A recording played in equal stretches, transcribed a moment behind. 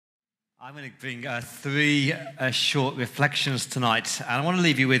I'm going to bring three short reflections tonight, and I want to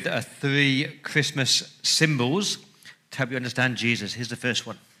leave you with three Christmas symbols to help you understand Jesus. Here's the first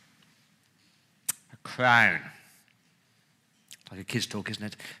one. A crown. Like a kid's talk,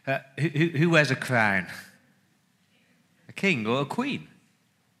 isn't it? Who wears a crown? A king or a queen?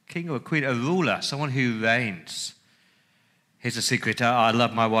 King or a queen, a ruler, someone who reigns. Here's a secret. I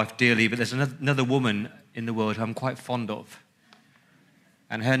love my wife dearly, but there's another woman in the world who I'm quite fond of.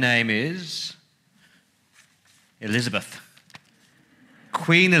 And her name is Elizabeth.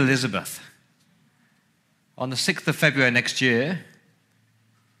 Queen Elizabeth. On the 6th of February next year,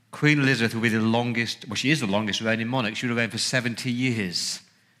 Queen Elizabeth will be the longest, well, she is the longest reigning monarch. She will have reigned for 70 years.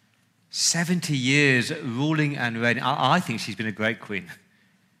 70 years ruling and reigning. I think she's been a great queen.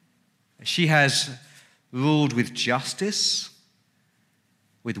 She has ruled with justice,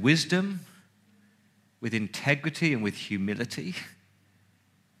 with wisdom, with integrity, and with humility.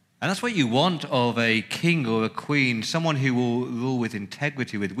 And that's what you want of a king or a queen, someone who will rule with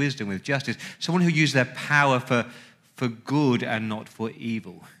integrity, with wisdom, with justice, someone who uses their power for good and not for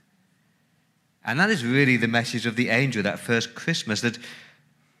evil. And that is really the message of the angel that first Christmas, that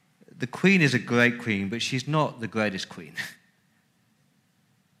the queen is a great queen, but she's not the greatest queen.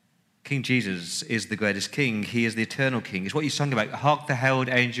 King Jesus is the greatest king. He is the eternal king. It's what you sung about. Hark the herald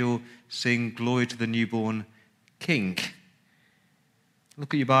angel sing, glory to the newborn king.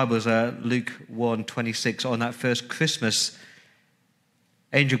 Look at your Bibles, Luke 1:26. On that first Christmas,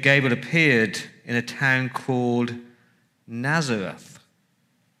 Angel Gabriel appeared in a town called Nazareth.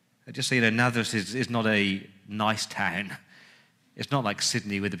 Just so you know, Nazareth is not a nice town. It's not like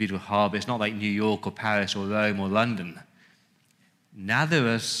Sydney with a beautiful harbour. It's not like New York or Paris or Rome or London.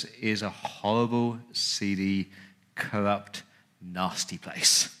 Nazareth is a horrible, seedy, corrupt, nasty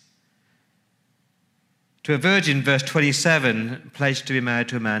place. To a virgin, verse 27, pledged to be married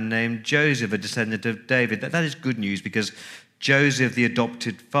to a man named Joseph, a descendant of David. That is good news because Joseph, the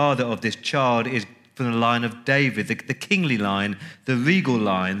adopted father of this child, is from the line of David, the kingly line, the regal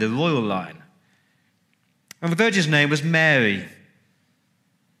line, the royal line. And the virgin's name was Mary.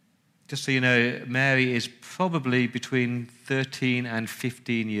 Just so you know, Mary is probably between 13 and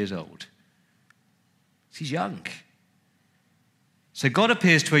 15 years old. She's young. So God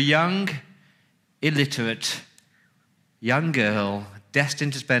appears to a young, illiterate young girl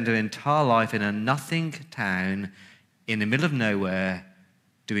destined to spend her entire life in a nothing town in the middle of nowhere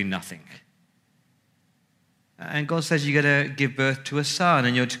doing nothing. And God says you're going to give birth to a son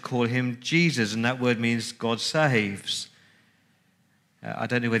and you're to call him Jesus, and that word means God saves. I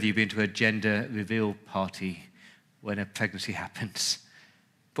don't know whether you've been to a gender reveal party when a pregnancy happens,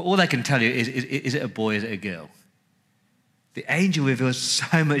 but all I can tell you is it a boy, is it a girl? The angel reveals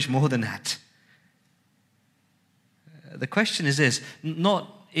so much more than that. The question is this,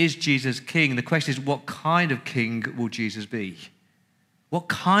 not is Jesus king, the question is what kind of king will Jesus be? What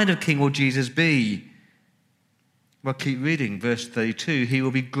kind of king will Jesus be? Well, keep reading, verse 32, he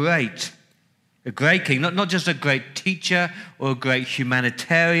will be great. A great king, not just a great teacher or a great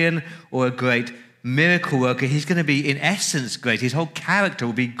humanitarian or a great miracle worker. He's going to be, in essence, great. His whole character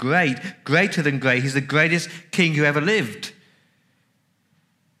will be great, greater than great. He's the greatest king who ever lived.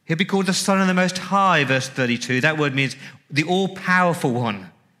 He'll be called the Son of the Most High, verse 32. That word means the all-powerful one.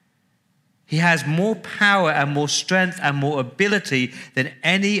 He has more power and more strength and more ability than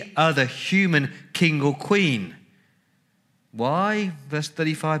any other human king or queen. Why? Verse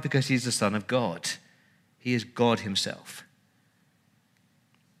 35, because he's the Son of God. He is God himself.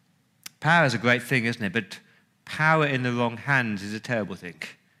 Power is a great thing, isn't it? But power in the wrong hands is a terrible thing.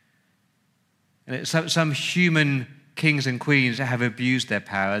 And some human kings and queens have abused their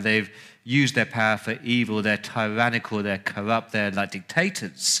power. They've used their power for evil. They're tyrannical. They're corrupt. They're like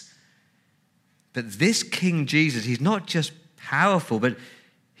dictators. But this King Jesus, he's not just powerful, but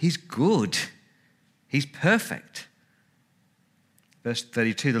he's good. He's perfect. Verse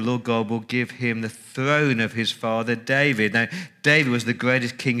 32, the Lord God will give him the throne of his father David. Now, David was the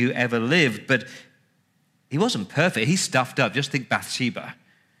greatest king who ever lived, but he wasn't perfect. He stuffed up. Just think Bathsheba.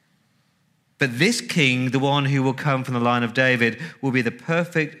 But this king, the one who will come from the line of David, will be the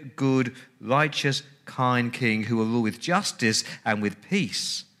perfect, good, righteous, kind king who will rule with justice and with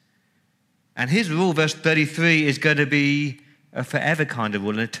peace. And his rule, verse 33, is going to be a forever kind of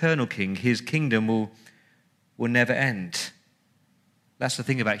rule, an eternal king. His kingdom will never end. That's the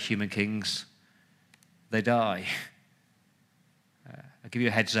thing about human kings. They die. I'll give you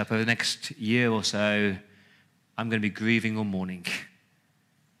a heads up. Over the next year or so, I'm going to be grieving or mourning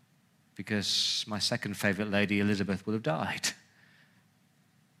because my second favorite lady, Elizabeth, will have died.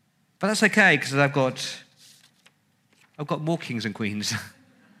 But that's okay because I've got more kings and queens.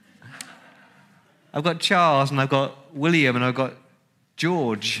 I've got Charles and I've got William and I've got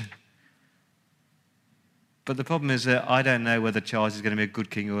George. But the problem is that I don't know whether Charles is going to be a good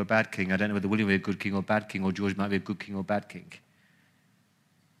king or a bad king. I don't know whether William will be a good king or a bad king, or George might be a good king or a bad king.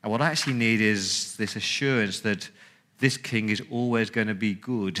 And what I actually need is this assurance that this king is always going to be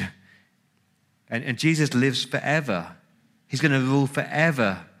good. And Jesus lives forever. He's going to rule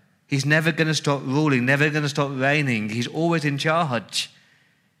forever. He's never going to stop ruling, never going to stop reigning. He's always in charge.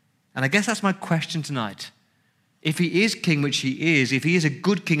 And I guess that's my question tonight. If he is king, which he is, if he is a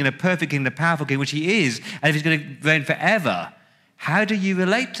good king and a perfect king and a powerful king, which he is, and if he's going to reign forever, how do you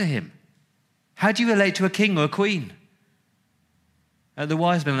relate to him? How do you relate to a king or a queen? The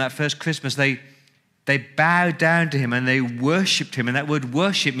wise men on that first Christmas, they bowed down to him and they worshipped him. And that word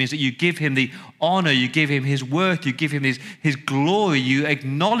worship means that you give him the honor, you give him his worth, you give him his glory, you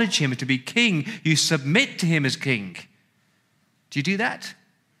acknowledge him to be king, you submit to him as king. Do you do that?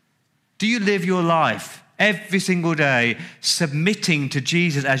 Do you live your life every single day submitting to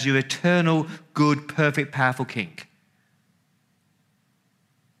Jesus as your eternal, good, perfect, powerful king?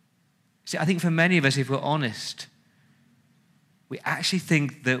 See, I think for many of us, if we're honest, we actually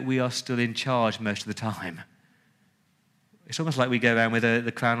think that we are still in charge most of the time. It's almost like we go around with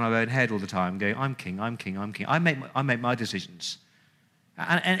the crown on our own head all the time, going, I'm king, I'm king, I'm king. I make my decisions.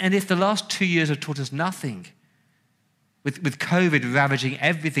 And if the last 2 years have taught us nothing, with COVID ravaging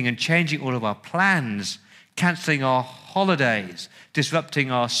everything and changing all of our plans, cancelling our holidays,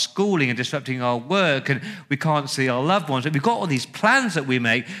 disrupting our schooling and disrupting our work, and we can't see our loved ones. We've got all these plans that we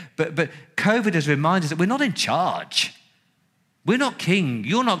make, but COVID has reminded us that we're not in charge. We're not king.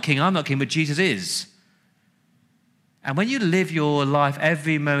 You're not king. I'm not king, but Jesus is. And when you live your life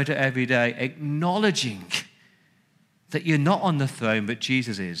every moment of every day acknowledging that you're not on the throne, but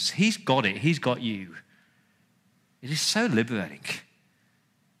Jesus is. He's got it. He's got you. It is so liberating.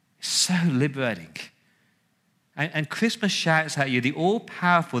 It's so liberating. And Christmas shouts at you, the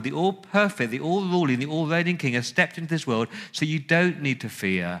all-powerful, the all-perfect, the all-ruling, the all-reigning king has stepped into this world, so you don't need to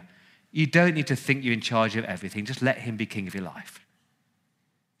fear. You don't need to think you're in charge of everything. Just let him be king of your life.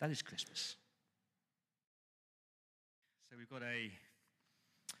 That is Christmas. So we've got a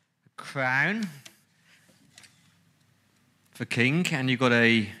crown for king, and you've got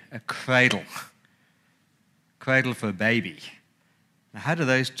a cradle. Cradle for a baby. Now, how do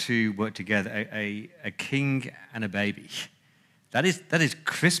those two work together? A king and a baby. That is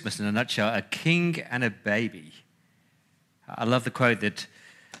Christmas in a nutshell. A king and a baby. I love the quote that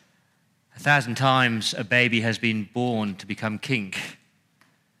 1,000 times a baby has been born to become king,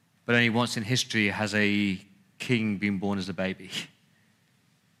 but only once in history has a king been born as a baby.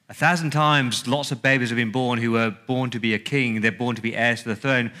 1,000 times lots of babies have been born who were born to be a king. They're born to be heirs to the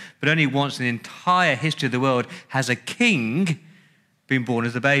throne, but only once in the entire history of the world has a king been born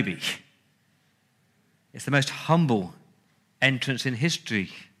as a baby. It's the most humble entrance in history.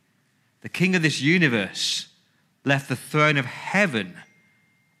 The king of this universe left the throne of heaven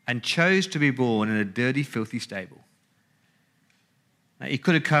and chose to be born in a dirty, filthy stable. Now, he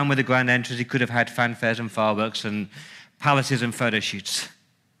could have come with a grand entrance. He could have had fanfares and fireworks and palaces and photo shoots.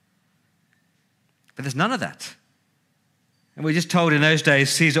 But there's none of that. And we're just told in those days,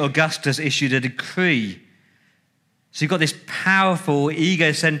 Caesar Augustus issued a decree. So you've got this powerful,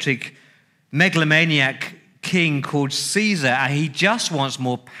 egocentric, megalomaniac king called Caesar, and he just wants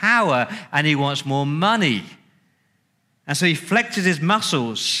more power and he wants more money. And so he flexes his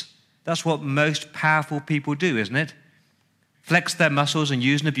muscles. That's what most powerful people do, isn't it? Flex their muscles and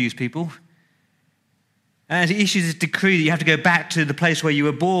use and abuse people. And he issues this decree that you have to go back to the place where you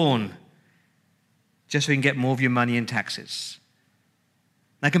were born just so you can get more of your money in taxes.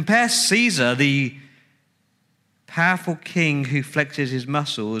 Now compare Caesar, the powerful king who flexes his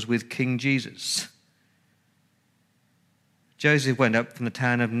muscles, with King Jesus. Joseph went up from the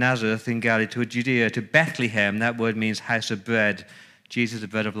town of Nazareth in Galilee to Judea, to Bethlehem. That word means house of bread. Jesus, the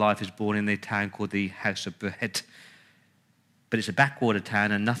bread of life, is born in the town called the house of bread. But it's a backwater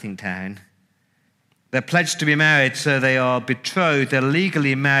town, a nothing town. They're pledged to be married, so they are betrothed. They're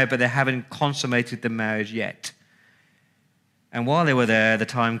legally married, but they haven't consummated the marriage yet. And while they were there, the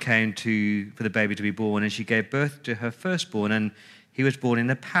time came for the baby to be born, and she gave birth to her firstborn, and he was born in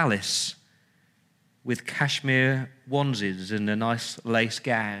a palace with cashmere onesies and a nice lace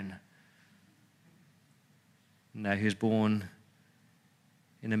gown. No, he was born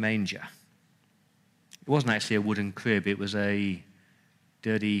in a manger. It wasn't actually a wooden crib, it was a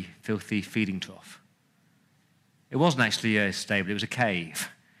dirty, filthy feeding trough. It wasn't actually a stable, it was a cave.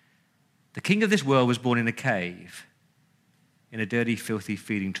 The king of this world was born in a cave, in a dirty, filthy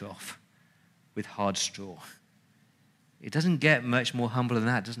feeding trough with hard straw. It doesn't get much more humble than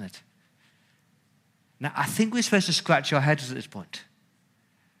that, doesn't it? Now, I think we're supposed to scratch our heads at this point.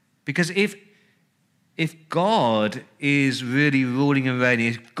 Because if God is really ruling and reigning,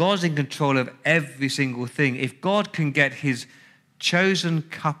 if God's in control of every single thing, if God can get his chosen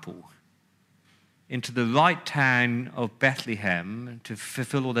couple into the right town of Bethlehem to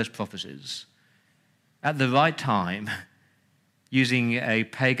fulfill all those prophecies at the right time, using a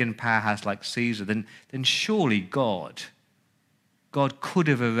pagan powerhouse like Caesar, then surely God could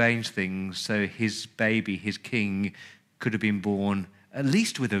have arranged things so his baby, his king, could have been born at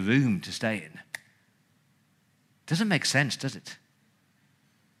least with a room to stay in. Doesn't make sense, does it?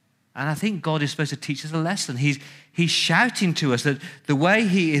 And I think God is supposed to teach us a lesson. He's shouting to us that the way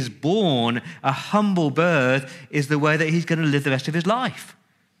he is born, a humble birth, is the way that he's going to live the rest of his life.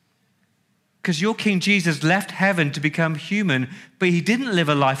 Because your King Jesus left heaven to become human, but he didn't live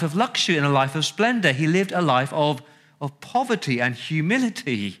a life of luxury and a life of splendor. He lived a life of poverty and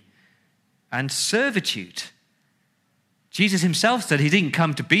humility and servitude. Jesus himself said he didn't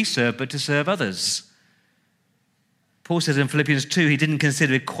come to be served, but to serve others. Paul says in Philippians 2, he didn't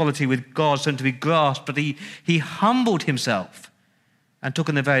consider equality with God something to be grasped, but he humbled himself and took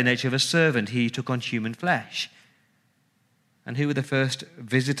on the very nature of a servant. He took on human flesh. And who were the first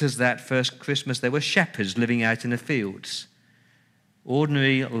visitors that first Christmas? They were shepherds living out in the fields.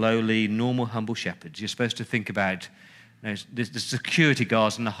 Ordinary, lowly, normal, humble shepherds. You're supposed to think about the security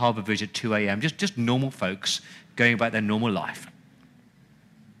guards on the harbour bridge at 2 a.m., just normal folks going about their normal life.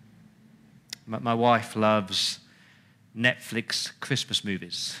 My wife loves Netflix Christmas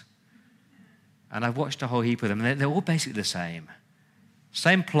movies. And I've watched a whole heap of them. They're all basically the same.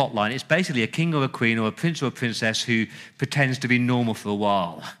 Same plot line. It's basically a king or a queen or a prince or a princess who pretends to be normal for a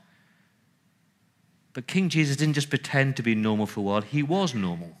while. But King Jesus didn't just pretend to be normal for a while. He was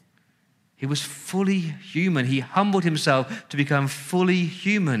normal. He was fully human. He humbled himself to become fully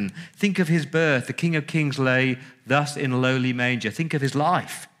human. Think of his birth. The King of Kings lay thus in a lowly manger. Think of his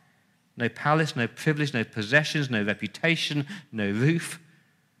life. No palace, no privilege, no possessions, no reputation, no roof.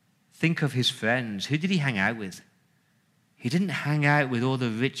 Think of his friends. Who did he hang out with? He didn't hang out with all the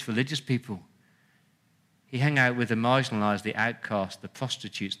rich religious people. He hung out with the marginalized, the outcast, the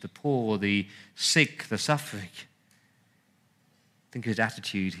prostitutes, the poor, the sick, the suffering. Think of his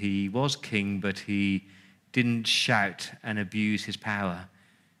attitude. He was king, but he didn't shout and abuse his power.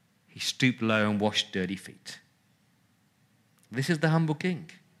 He stooped low and washed dirty feet. This is the humble king.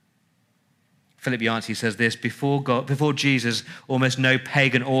 Philip Yancey says this, before Jesus, almost no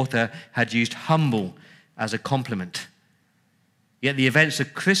pagan author had used humble as a compliment. Yet the events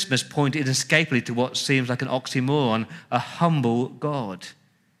of Christmas point inescapably to what seems like an oxymoron, a humble God.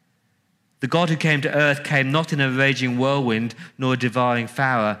 The God who came to earth came not in a raging whirlwind, nor a devouring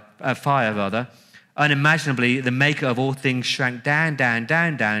fire. Unimaginably, the maker of all things shrank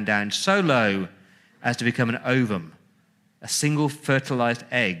down, so low as to become an ovum, a single fertilized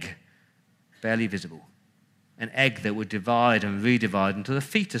egg, barely visible. An egg that would divide and redivide until a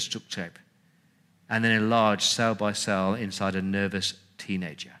fetus took shape, and then enlarge cell by cell inside a nervous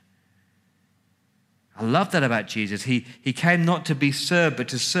teenager. I love that about Jesus. He came not to be served, but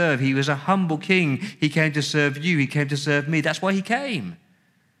to serve. He was a humble king. He came to serve you. He came to serve me. That's why he came.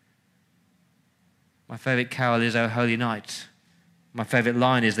 My favorite carol is O Holy Night. My favorite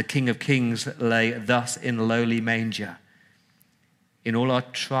line is, the King of Kings lay thus in a lowly manger. In all our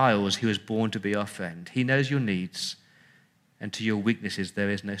trials, he was born to be our friend. He knows your needs, and to your weaknesses there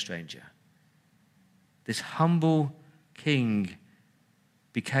is no stranger. This humble king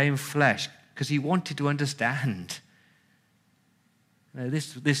became flesh because he wanted to understand.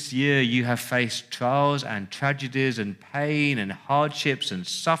 This year you have faced trials and tragedies and pain and hardships and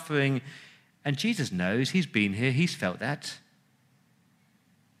suffering, and Jesus knows. He's been here. He's felt that.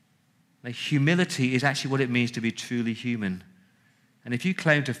 Humility is actually what it means to be truly human. And if you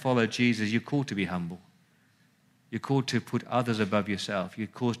claim to follow Jesus, you're called to be humble. You're called to put others above yourself. You're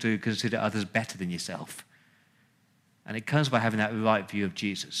called to consider others better than yourself. And it comes by having that right view of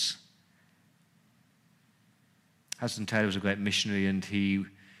Jesus. Hudson Taylor was a great missionary, and he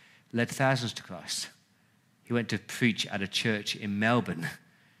led thousands to Christ. He went to preach at a church in Melbourne,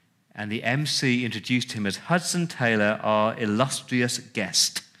 and the MC introduced him as Hudson Taylor, our illustrious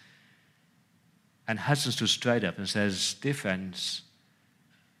guest. And Hudson stood straight up and says, "Dear friends,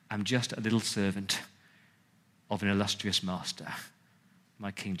 I'm just a little servant of an illustrious master,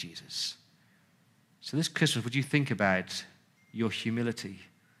 my King Jesus." So this Christmas, would you think about your humility?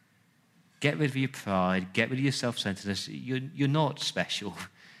 Get rid of your pride. Get rid of your self-centeredness. You're not special.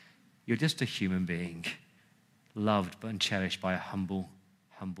 You're just a human being, loved and cherished by a humble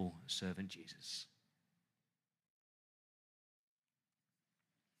servant Jesus.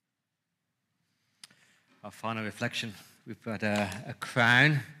 Our final reflection. We've got a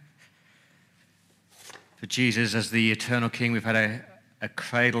crown for Jesus as the eternal King. We've had a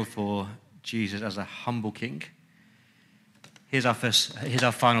cradle for Jesus as a humble King. Here's our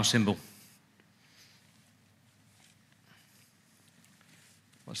final symbol.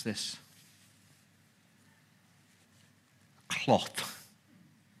 What's this? A cloth.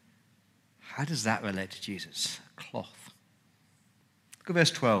 How does that relate to Jesus? A cloth. Look at verse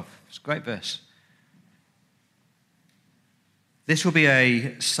 12. It's a great verse. This will be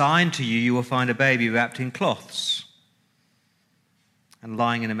a sign to you. You will find a baby wrapped in cloths and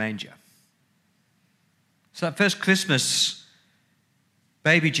lying in a manger. So that first Christmas,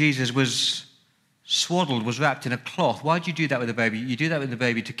 baby Jesus was swaddled, was wrapped in a cloth. Why do you do that with a baby? You do that with a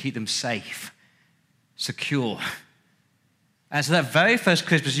baby to keep them safe, secure. And so that very first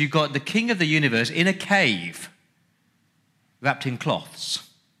Christmas, you got the King of the universe in a cave, wrapped in cloths.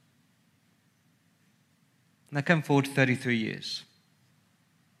 Now come forward 33 years.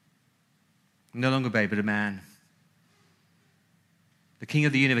 No longer a baby, but a man. The King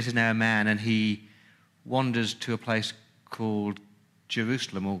of the universe is now a man, and he wanders to a place called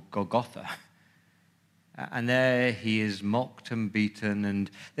Jerusalem, or Golgotha. And there he is mocked and beaten, and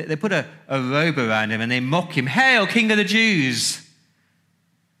they put a robe around him, and they mock him. "Hail, King of the Jews!"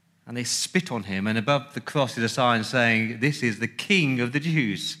 And they spit on him, and above the cross is a sign saying, "This is the King of the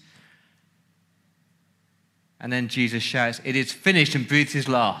Jews." And then Jesus shouts, "It is finished," and breathes his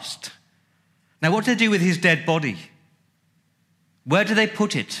last. Now, what do they do with his dead body? Where do they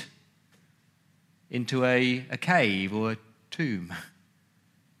put it? Into a cave or a tomb.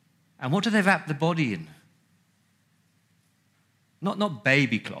 And what do they wrap the body in? Not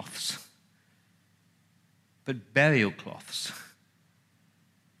baby cloths, but burial cloths.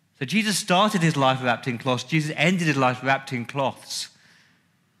 So Jesus started his life wrapped in cloths. Jesus ended his life wrapped in cloths.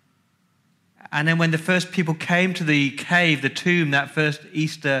 And then when the first people came to the cave, the tomb, that first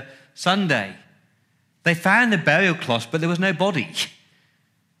Easter Sunday, they found the burial cloths, but there was no body.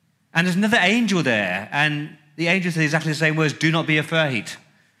 And there's another angel there, and the angel said exactly the same words: "Do not be afraid.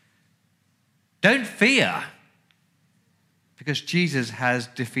 Don't fear, because Jesus has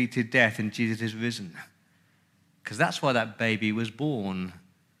defeated death and Jesus is risen." Because that's why that baby was born.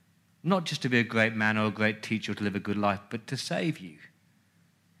 Not just to be a great man or a great teacher or to live a good life, but to save you.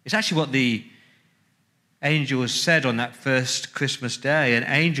 It's actually what the angel said on that first Christmas day. An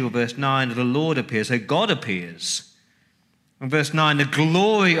angel, verse 9, the Lord appears. So God appears. In verse 9, the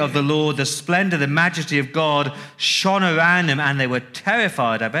glory of the Lord, the splendor, the majesty of God shone around them, and they were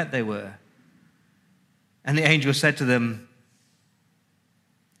terrified. I bet they were. And the angel said to them,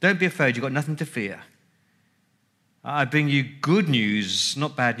 "Don't be afraid, you've got nothing to fear. I bring you good news,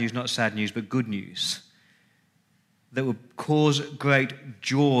 not bad news, not sad news, but good news that will cause great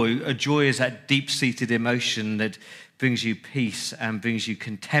joy." A joy is that deep-seated emotion that brings you peace and brings you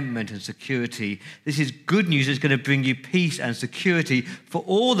contentment and security. This is good news that's going to bring you peace and security for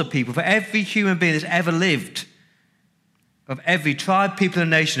all the people, for every human being that's ever lived, of every tribe, people,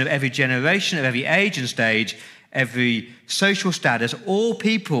 and nation, of every generation, of every age and stage, every social status. All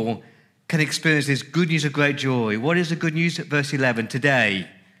people can experience this good news of great joy. What is the good news? Verse 11, today.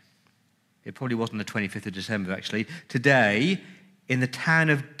 It probably wasn't the 25th of December, actually. Today, in the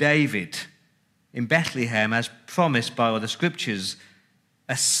town of David, in Bethlehem, as promised by all the scriptures,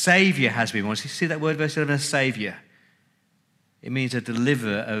 a Saviour has been born. So you see that word, verse 11, a Saviour? It means a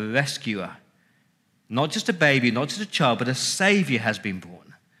deliverer, a rescuer. Not just a baby, not just a child, but a Saviour has been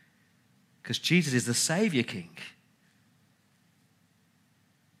born. Because Jesus is the Saviour King.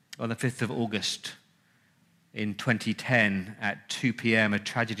 On the 5th of August in 2010 at 2 p.m., a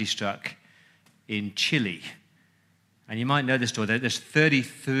tragedy struck in Chile. And you might know the story. There's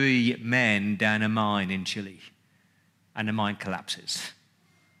 33 men down a mine in Chile, and the mine collapses.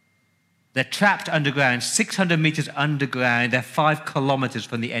 They're trapped underground, 600 meters underground. They're 5 kilometers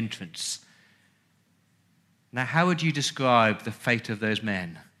from the entrance. Now, how would you describe the fate of those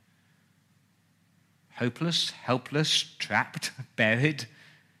men? Hopeless, helpless, trapped, buried?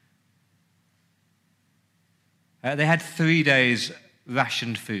 They had 3 days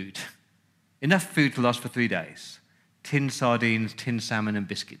rationed food. Enough food to last for 3 days. Tinned sardines, tinned salmon, and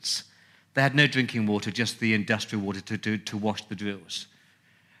biscuits. They had no drinking water, just the industrial water to wash the drills.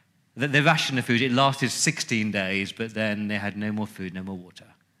 They rationed the food. It lasted 16 days, but then they had no more food, no more water.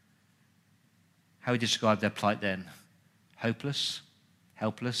 How would you describe their plight then? Hopeless,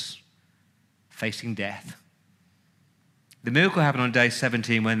 helpless, facing death. The miracle happened on day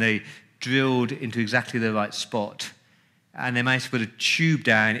 17 when they drilled into exactly the right spot, and they managed to put a tube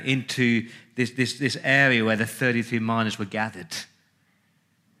down into this area where the 33 miners were gathered.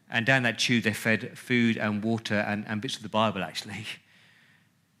 And down that tube, they fed food and water and bits of the Bible, actually.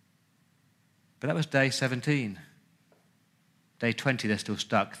 But that was day 17. Day 20, they're still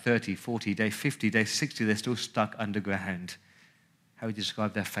stuck. 30, 40, day 50, day 60, they're still stuck underground. How would you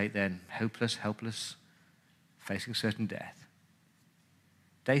describe their fate then? Hopeless, helpless, facing certain death.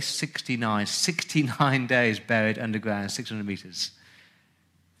 Day 69, 69 days buried underground, 600 meters.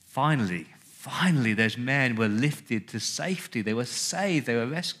 Finally, those men were lifted to safety. They were saved. They were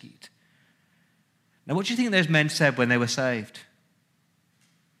rescued. Now, what do you think those men said when they were saved?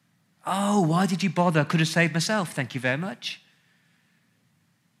 Oh, why did you bother? I could have saved myself. Thank you very much.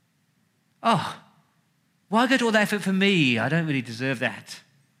 Oh, why go to all that effort for me? I don't really deserve that.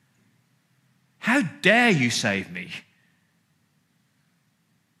 How dare you save me?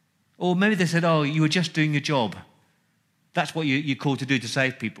 Or maybe they said, oh, you were just doing your job. That's what you're called to do, to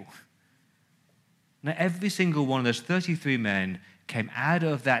save people. Now, every single one of those 33 men came out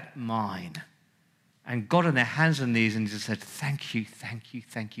of that mine and got on their hands and knees and just said, thank you, thank you,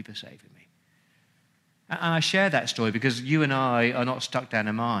 thank you for saving me. And I share that story because you and I are not stuck down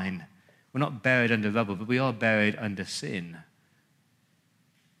a mine. We're not buried under rubble, but we are buried under sin.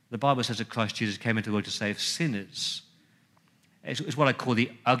 The Bible says that Christ Jesus came into the world to save sinners. It's what I call the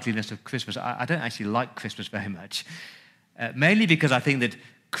ugliness of Christmas. I don't actually like Christmas very much, mainly because I think that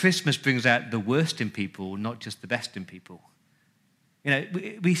Christmas brings out the worst in people, not just the best in people. You know,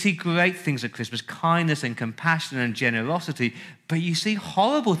 we see great things at Christmas, kindness and compassion and generosity, but you see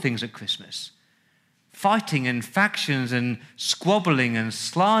horrible things at Christmas. Fighting and factions and squabbling and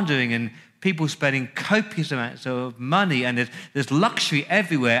slandering and people spending copious amounts of money, and there's luxury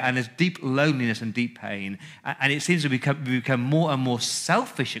everywhere, and there's deep loneliness and deep pain. And it seems to become more and more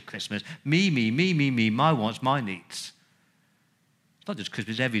selfish at Christmas. Me, my wants, my needs. It's not just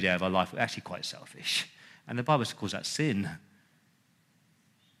Christmas, every day of our life, we're actually quite selfish. And the Bible calls that sin.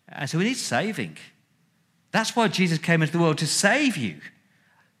 And so we need saving. That's why Jesus came into the world, to save you.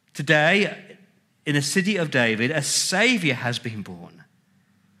 Today, in the city of David, a Saviour has been born.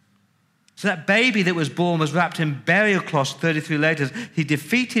 So that baby that was born was wrapped in burial cloths 33 layers. He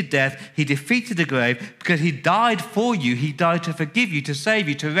defeated death. He defeated the grave because he died for you. He died to forgive you, to save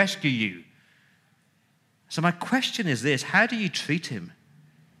you, to rescue you. So my question is this: how do you treat him?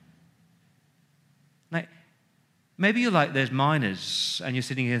 Like, maybe you're like those miners and you're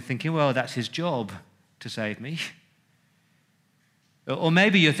sitting here thinking, well, that's his job to save me. Or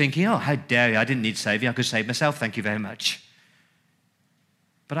maybe you're thinking, oh, how dare you, I didn't need saving, I could save myself, thank you very much.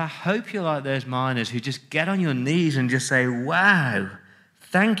 But I hope you're like those miners who just get on your knees and just say, wow,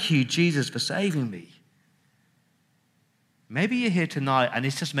 thank you, Jesus, for saving me. Maybe you're here tonight and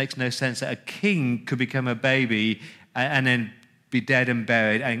it just makes no sense that a king could become a baby and then be dead and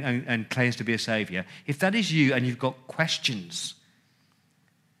buried and claims to be a saviour. If that is you and you've got questions,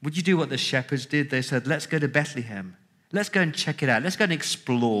 would you do what the shepherds did? They said, let's go to Bethlehem. Let's go and check it out. Let's go and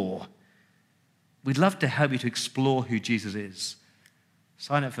explore. We'd love to help you to explore who Jesus is.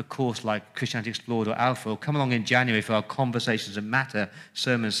 Sign up for a course like Christianity Explored or Alpha, or come along in January for our Conversations That Matter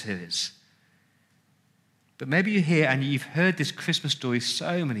sermon series. But maybe you're here and you've heard this Christmas story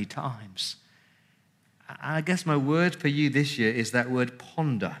so many times. And I guess my word for you this year is that word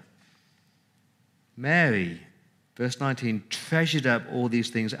ponder. Mary, verse 19, treasured up all these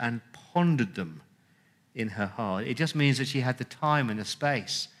things and pondered them in her heart. It just means that she had the time and the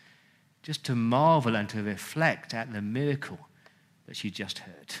space just to marvel and to reflect at the miracle that she just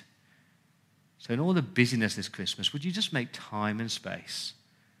heard. So in all the busyness this Christmas, would you just make time and space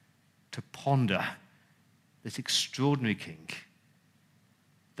to ponder this extraordinary King,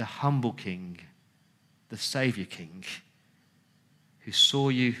 the humble King, the Saviour King, who saw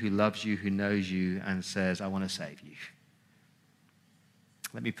you, who loves you, who knows you, and says, I want to save you.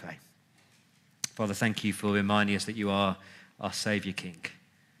 Let me pray. Father, thank you for reminding us that you are our Saviour King.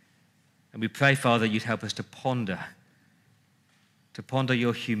 And we pray, Father, you'd help us to ponder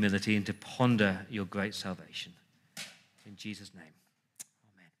your humility and to ponder your great salvation. In Jesus' name.